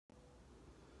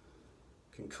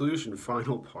Conclusion,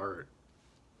 final part.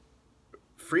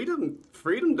 Freedom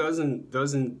doesn't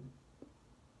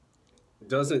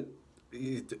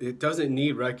it doesn't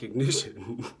need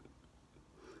recognition.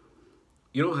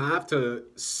 You don't have to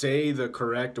say the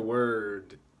correct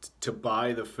word to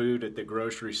buy the food at the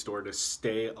grocery store to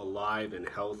stay alive and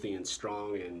healthy and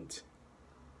strong and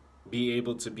be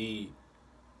able to be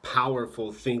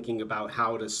powerful thinking about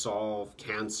how to solve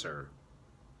cancer.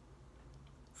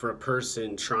 For a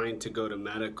person trying to go to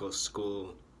medical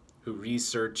school who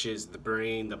researches the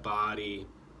brain, the body,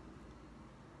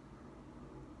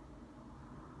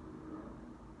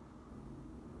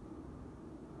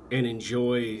 and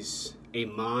enjoys a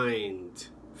mind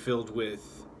filled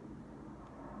with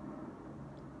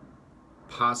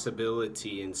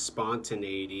possibility and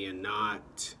spontaneity and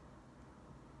not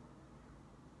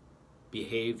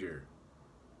behavior,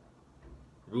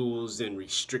 rules and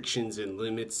restrictions and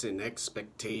limits and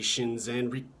expectations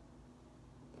and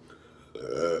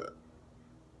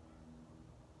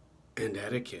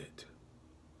etiquette.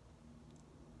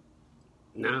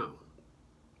 Now,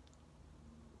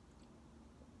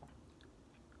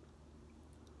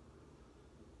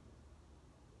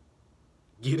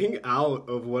 getting out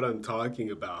of what I'm talking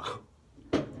about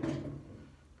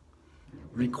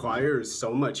requires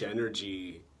so much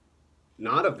energy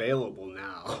not available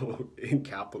now in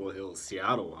Capitol Hill,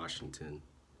 Seattle, Washington.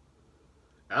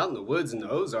 Out in the woods in the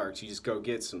Ozarks, you just go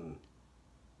get some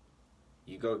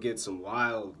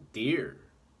wild deer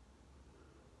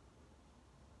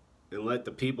and let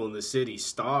the people in the city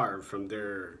starve from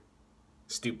their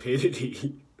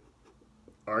stupidity,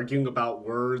 arguing about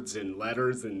words and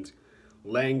letters and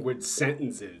language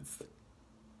sentences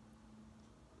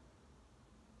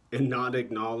and not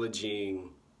acknowledging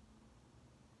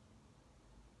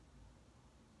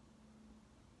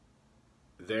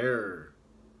their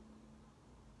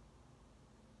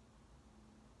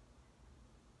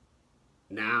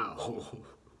now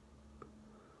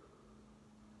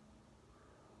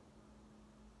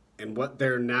and what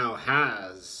their now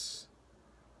has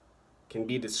can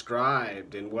be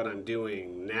described in what I'm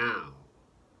doing now,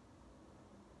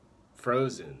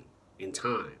 frozen in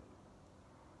time.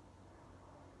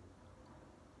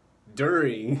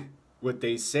 During what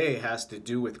they say has to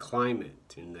do with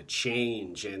climate and the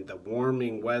change and the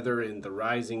warming weather and the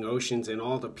rising oceans and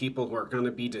all the people who are going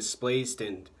to be displaced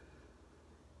and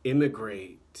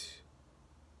immigrate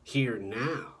here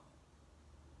now,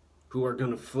 who are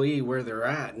going to flee where they're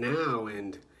at now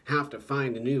and have to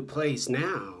find a new place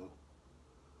now.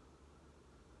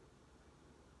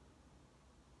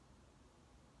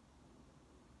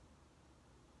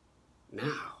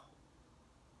 Now.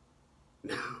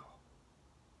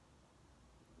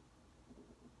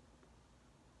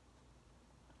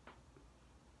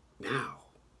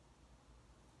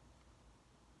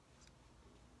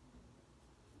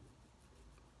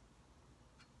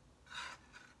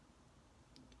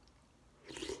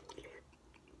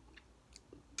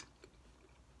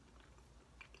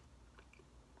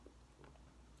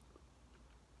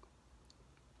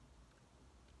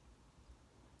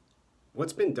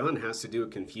 What's been done has to do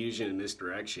with confusion and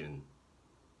misdirection.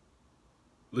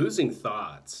 Losing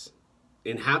thoughts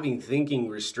and having thinking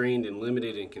restrained and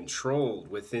limited and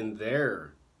controlled within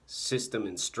their system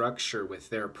and structure with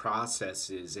their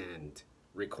processes and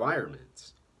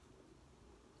requirements.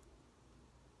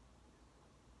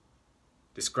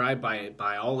 Described by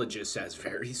biologists as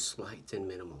very slight and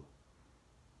minimal.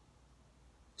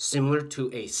 Similar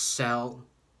to a cell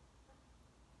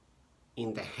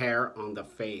in the hair on the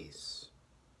face.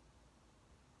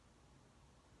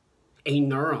 A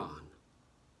neuron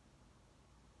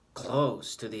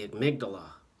close to the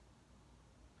amygdala,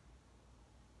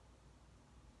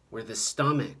 where the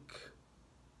stomach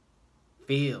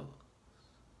feels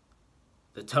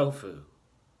the tofu,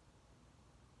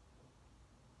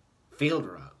 field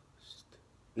roast.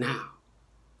 Now,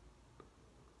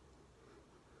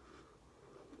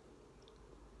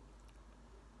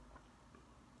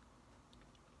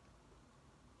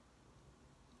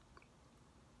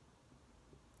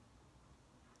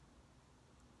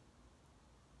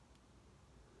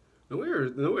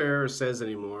 nowhere says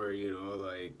anymore, you know,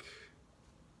 like,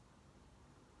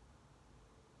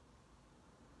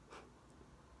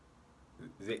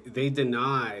 they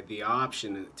deny the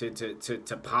option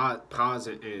to pause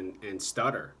and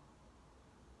stutter.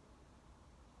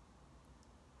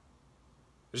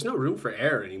 There's no room for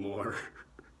error anymore.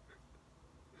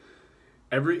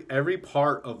 Every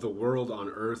part of the world on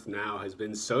earth now has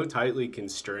been so tightly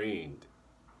constrained,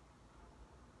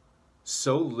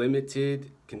 so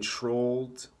limited,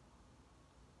 controlled,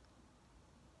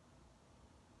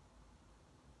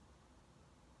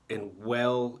 and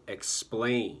well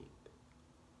explained.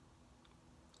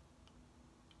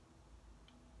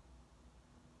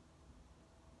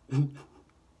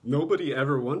 Nobody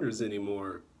ever wonders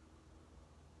anymore.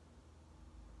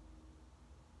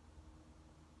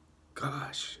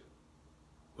 Gosh,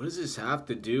 what does this have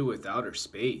to do with outer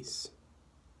space?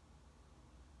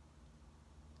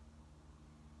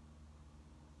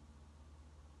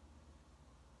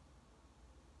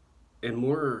 And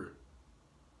more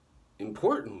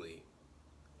importantly,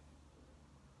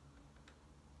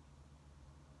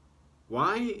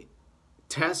 why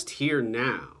test here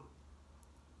now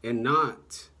and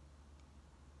not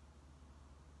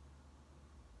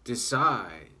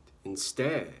decide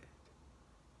instead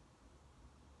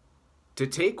to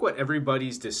take what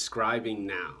everybody's describing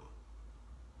now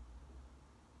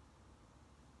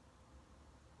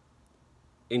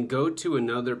and go to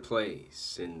another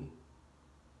place in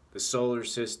the solar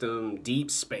system,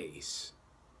 deep space,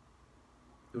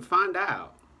 and find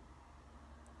out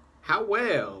how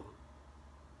well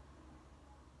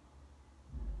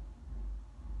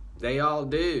they all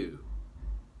do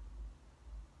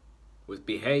with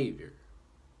behavior,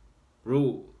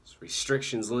 rules,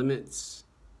 restrictions, limits,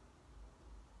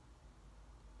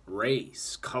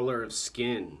 race, color of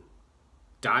skin,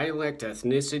 dialect,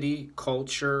 ethnicity,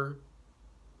 culture,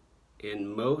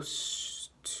 and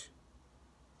most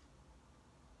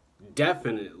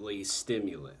definitely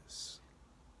stimulus.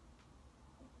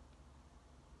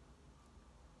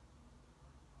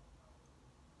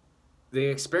 The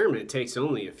experiment takes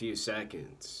only a few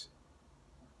seconds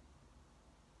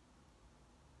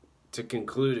to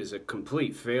conclude as a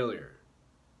complete failure.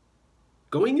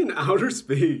 Going in outer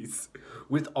space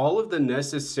with all of the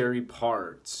necessary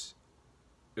parts,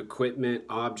 equipment,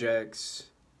 objects,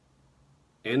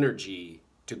 energy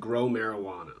to grow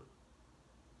marijuana,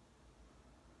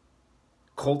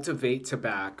 cultivate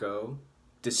tobacco,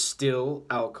 distill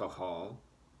alcohol,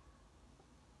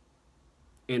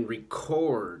 and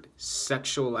record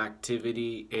sexual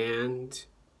activity and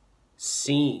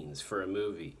scenes for a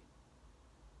movie.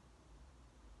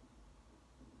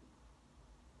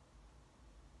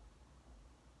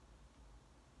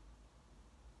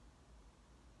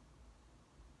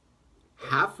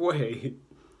 Halfway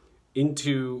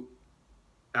into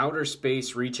outer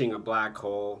space reaching a black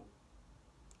hole,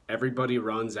 everybody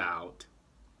runs out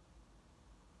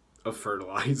of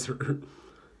fertilizer.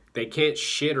 They can't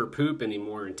shit or poop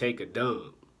anymore and take a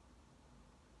dump.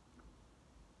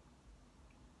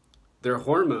 Their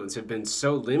hormones have been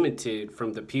so limited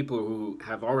from the people who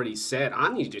have already said,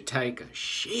 I need to take a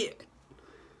shit.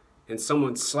 And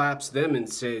someone slaps them and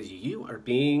says, you are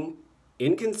being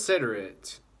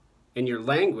inconsiderate and your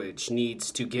language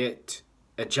needs to get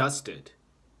adjusted.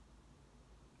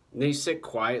 And they sit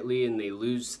quietly and they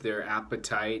lose their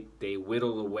appetite. They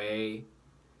whittle away.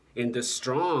 And the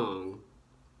strong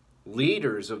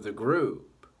leaders of the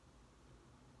group,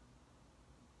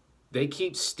 they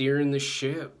keep steering the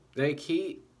ship. They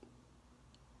keep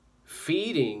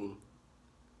feeding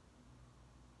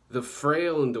the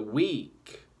frail and the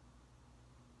weak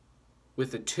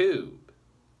with a tube,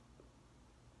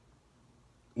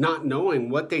 not knowing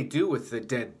what they do with the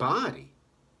dead body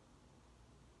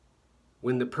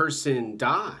when the person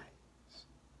dies.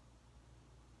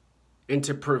 And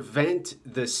to prevent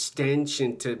the stench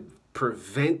and to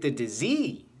prevent the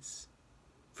disease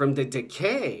from the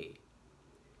decay,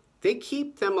 they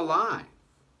keep them alive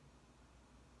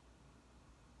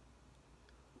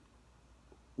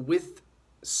with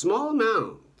small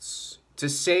amounts to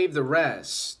save the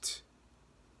rest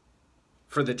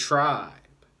for the tribe,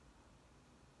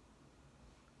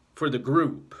 for the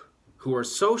group who are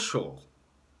social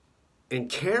and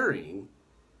caring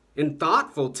and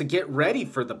thoughtful to get ready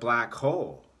for the black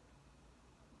hole.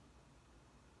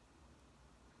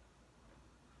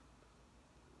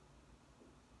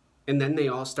 And then they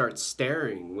all start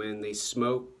staring when they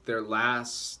smoke their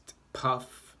last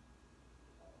puff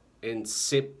and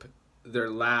sip their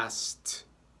last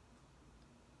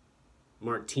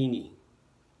martini.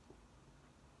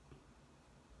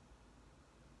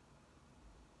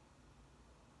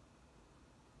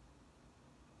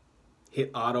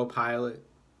 Hit autopilot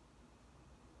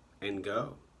and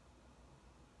go.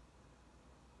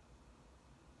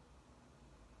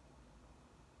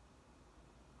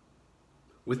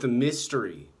 With a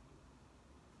mystery.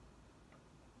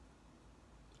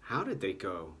 How did they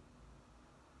go?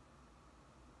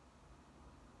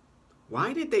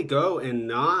 Why did they go and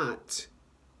not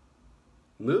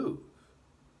move?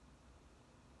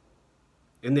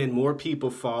 And then more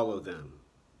people follow them.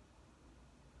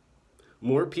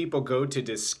 More people go to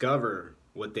discover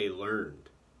what they learned.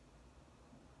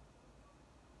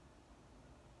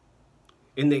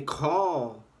 And they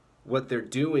call what they're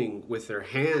doing with their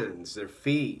hands, their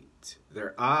feet,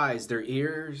 their eyes, their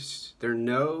ears, their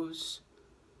nose,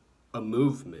 a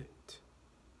movement.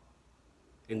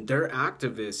 And they're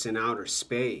activists in outer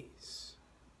space,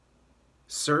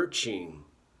 searching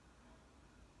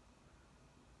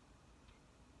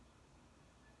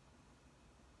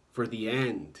for the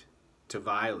end to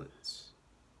violence,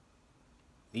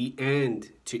 the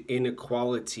end to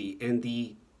inequality, and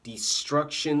the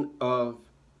destruction of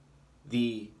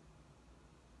the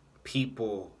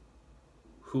people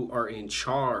who are in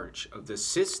charge of the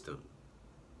system,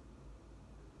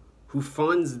 who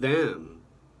funds them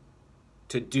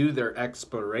to do their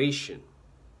exploration.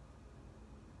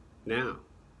 Now,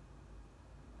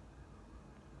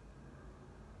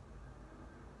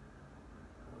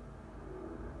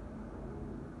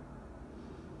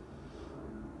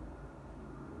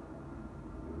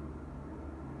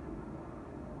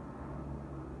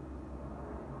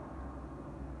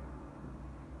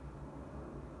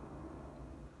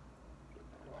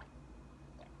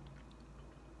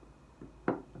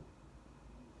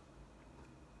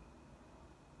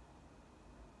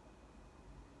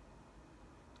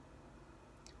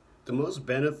 the most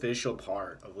beneficial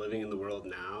part of living in the world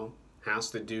now has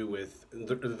to do with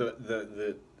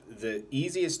the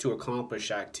easiest to accomplish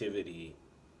activity,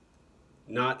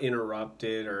 not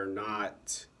interrupted or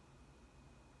not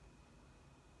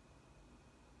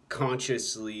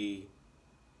consciously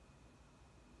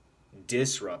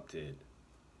disrupted,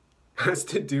 has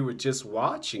to do with just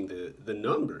watching the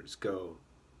numbers go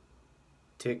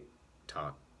tick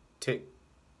tock, tick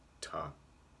tock,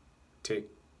 tick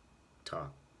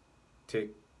tock,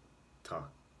 tick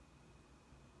tock.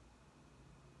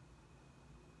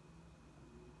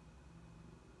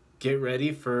 Get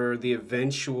ready for the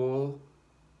eventual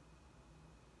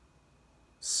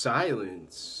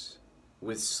silence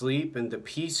with sleep and the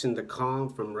peace and the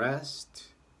calm from rest.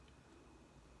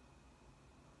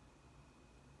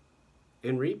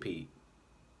 And repeat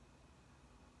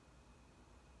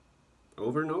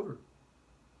over and over.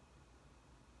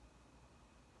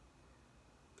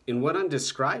 In what I'm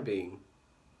describing,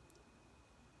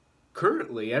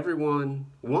 currently everyone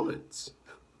wants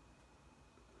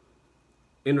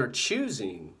and are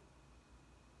choosing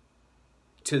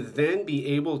to then be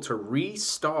able to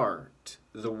restart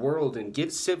the world and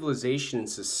give civilization and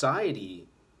society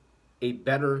a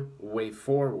better way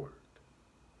forward.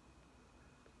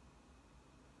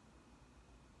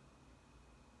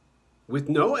 With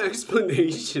no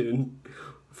explanation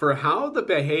for how the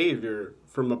behavior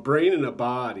from a brain and a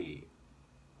body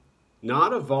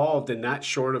not evolved in that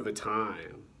short of a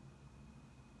time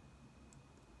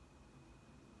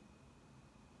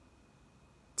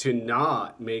to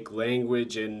not make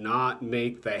language and not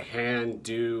make the hand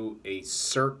do a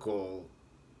circle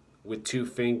with two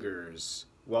fingers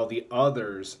while the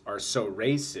others are so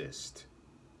racist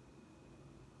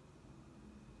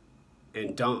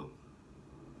and dumb.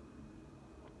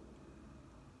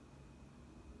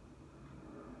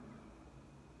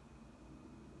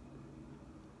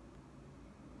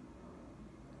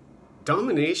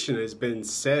 Domination has been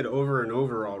said over and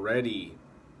over already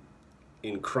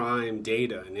in crime,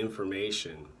 data, and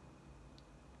information.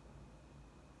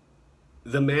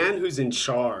 The man who's in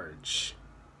charge,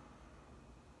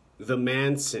 the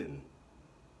Manson,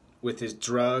 with his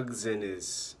drugs and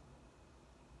his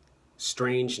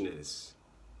strangeness,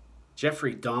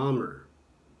 Jeffrey Dahmer,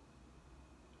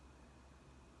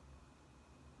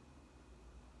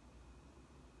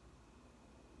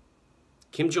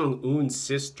 Kim Jong-un's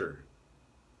sister,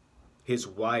 his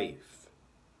wife,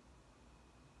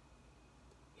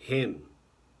 him,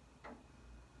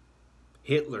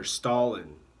 Hitler,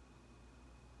 Stalin,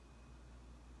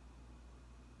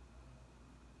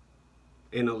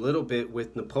 and a little bit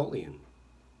with Napoleon.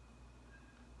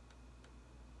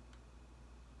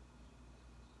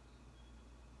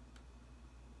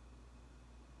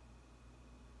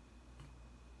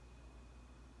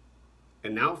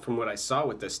 And now from what I saw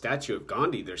with the statue of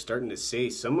Gandhi, they're starting to say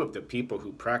some of the people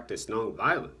who practice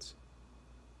nonviolence,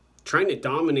 trying to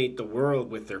dominate the world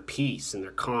with their peace and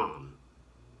their calm,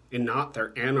 and not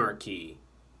their anarchy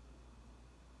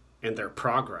and their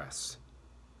progress.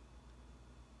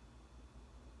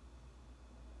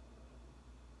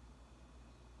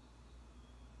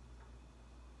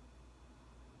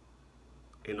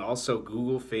 And also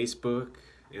Google, Facebook,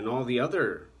 and all the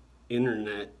other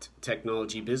internet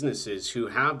technology businesses who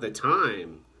have the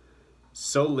time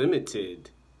so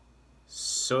limited,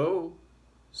 so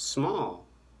small,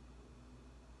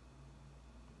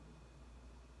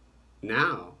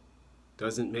 now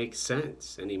doesn't make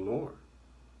sense anymore.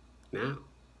 Now.